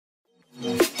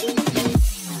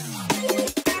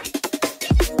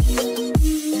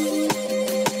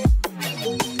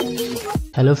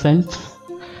Hello friends,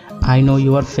 I know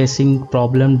you are facing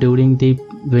problem during the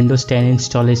Windows 10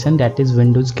 installation, that is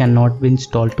Windows cannot be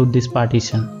installed to this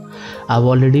partition. I've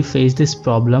already faced this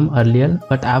problem earlier,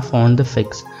 but I found the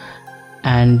fix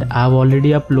and I've already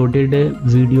uploaded a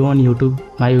video on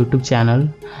my YouTube channel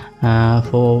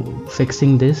for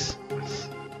fixing this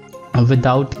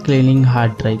without cleaning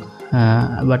hard drive.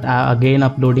 But I again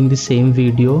uploading the same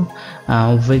video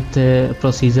with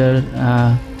procedure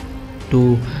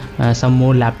to some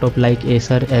more laptop like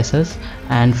Asus,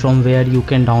 and from where you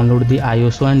can download the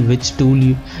ISO and which tool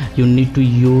you need to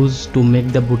use to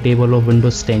make the bootable of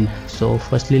Windows 10. So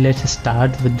firstly, let's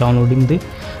start with downloading the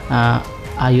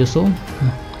ISO.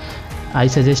 I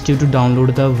suggest you to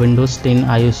download the Windows 10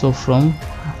 ISO from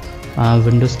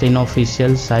Windows 10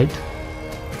 official site.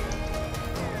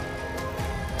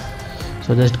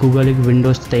 So just Google it,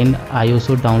 Windows 10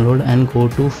 ISO download, and go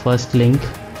to first link,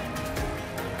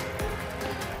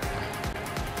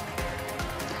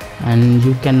 and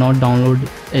you cannot download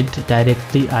it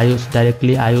directly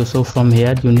ISO from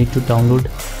here. You need to download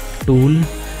tool,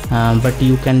 but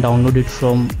you can download it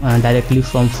from directly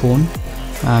from phone,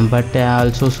 but I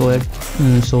also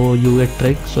show you a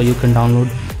trick, so you can download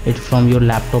it from your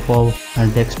laptop or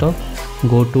desktop.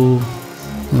 Go to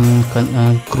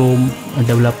Chrome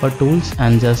developer tools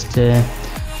and just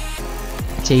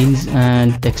change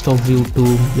desktop view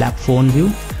to phone view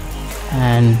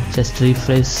and just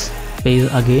refresh page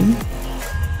again,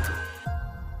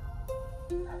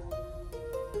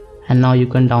 and now you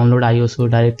can download ISO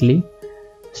directly.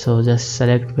 So just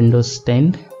select Windows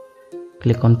 10,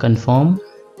 click on confirm,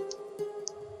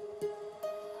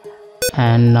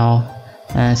 and now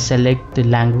select the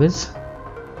language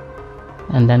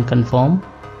and then confirm.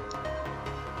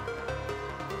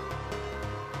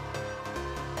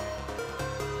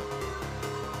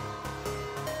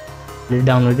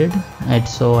 Downloaded it,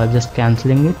 so I'm just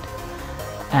cancelling it.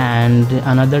 And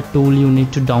another tool you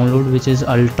need to download, which is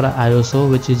UltraIso,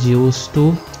 which is used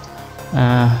to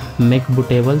make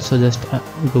bootable. So just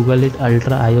Google it,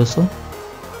 UltraIso,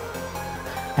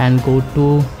 and go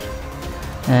to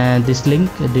this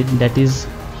link, that is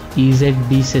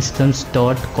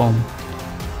ezbsystems.com,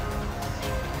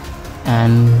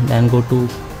 and then go to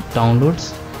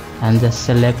downloads and just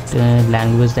select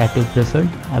language that you preferred.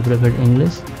 I preferred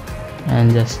English,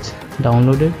 and just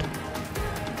download it.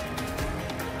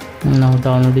 Now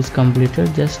download is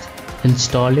completed, just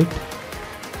install it.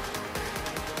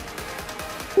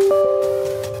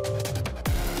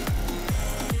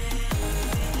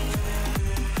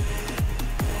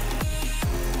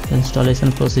 The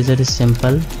installation procedure is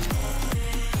simple,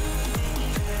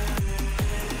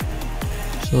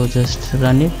 so just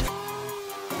run it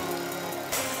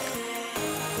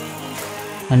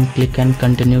and click and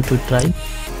continue to try.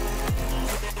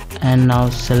 And now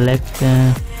select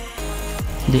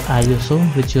the ISO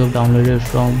which you have downloaded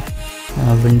from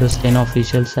Windows 10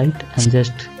 official site, and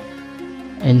just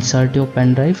insert your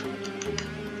pen drive,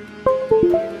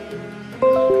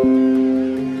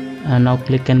 and now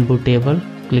click on bootable,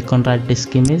 click on write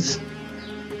disk image,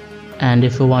 and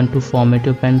if you want to format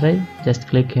your pen drive, just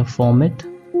click here format.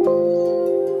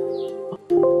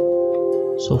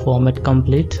 So format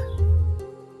complete.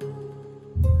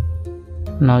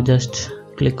 Now just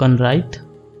click on write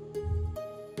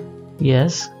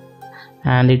yes,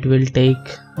 and it will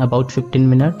take about 15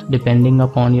 minutes depending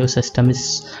upon your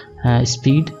system's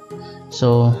speed.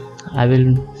 So I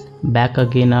will back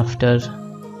again after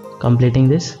completing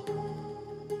this.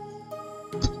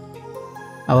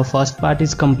 Our first part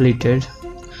is completed.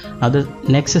 Now the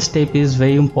next step is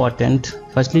very important.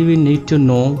 Firstly, we need to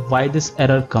know why this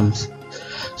error comes.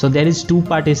 So there is two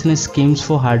partition schemes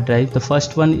for hard drive. The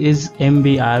first one is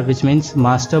MBR, which means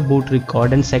master boot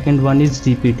record, and second one is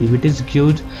GPT, which is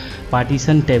good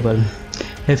partition table.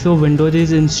 If your Windows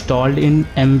is installed in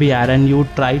MBR and you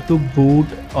try to boot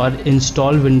or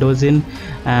install Windows in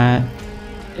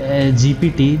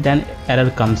GPT, then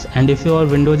error comes. And if your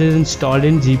Windows is installed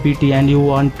in GPT and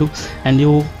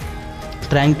you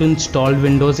trying to install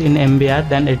Windows in MBR,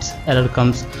 then its error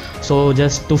comes. So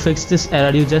just to fix this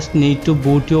error, you just need to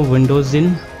boot your Windows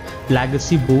in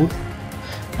Lagancy Mode.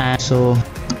 And so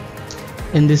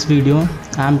in this video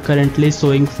I am currently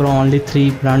showing from only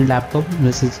 3 brand laptop.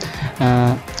 This is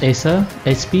Acer,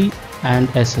 HP and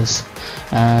Asus.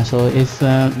 So if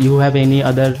you have any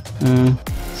other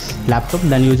laptop,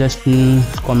 then you just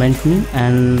comment me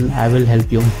and I will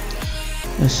help you.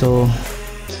 So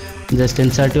just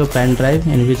insert your pen drive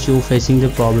in which you facing the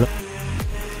problem.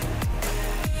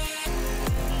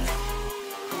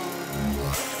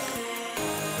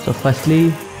 So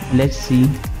firstly, let's see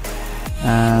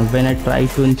when I try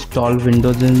to install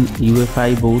Windows in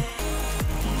UEFI boot,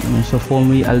 so for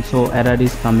me also error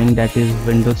is coming, that is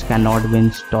Windows cannot be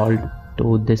installed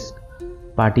to this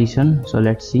partition. So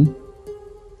let's see.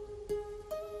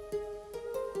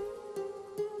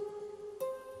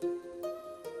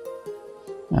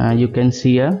 You can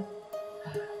see here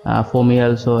for me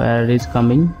also error is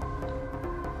coming.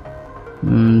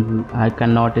 I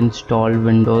cannot install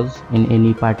Windows in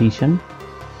any partition.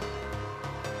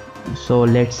 So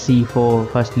let's see for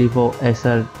firstly for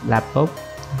Acer laptop.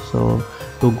 So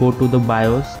to go to the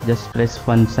BIOS, just press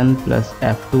function plus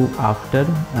F2 after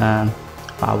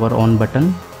power on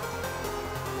button.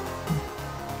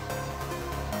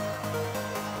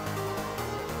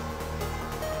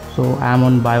 So I am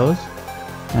on BIOS,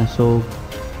 and so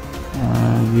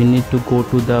we need to go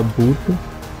to the boot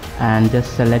and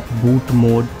just select boot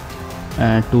mode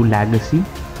to legacy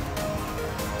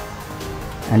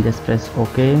and just press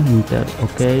OK, enter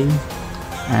OK,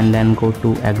 and then go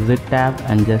to exit tab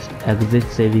and just exit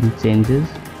saving changes.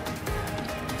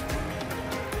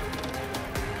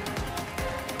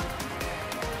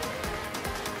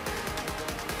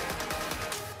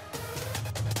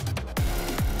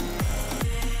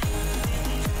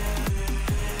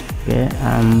 Okay,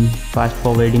 I'm fast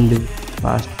forwarding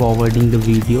the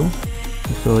video,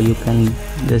 so you can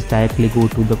just directly go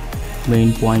to the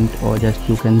main point, or just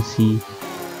you can see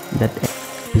that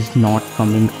is not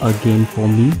coming again for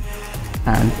me,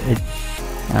 and it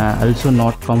also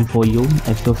not come for you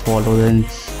if you follow the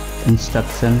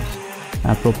instructions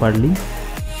properly.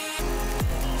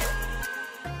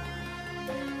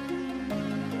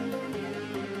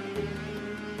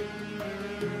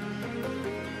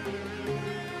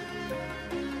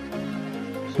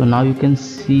 So now you can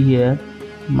see here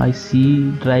my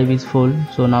C drive is full.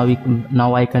 So now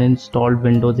I can install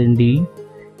Windows in D,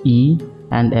 E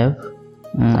and F.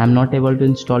 I'm not able to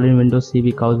install in Windows C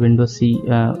because Windows C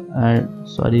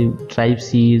drive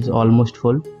C is almost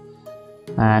full,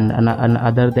 and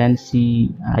other than C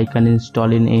I can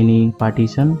install in any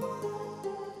partition.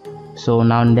 So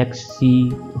now next,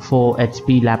 C for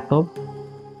HP laptop.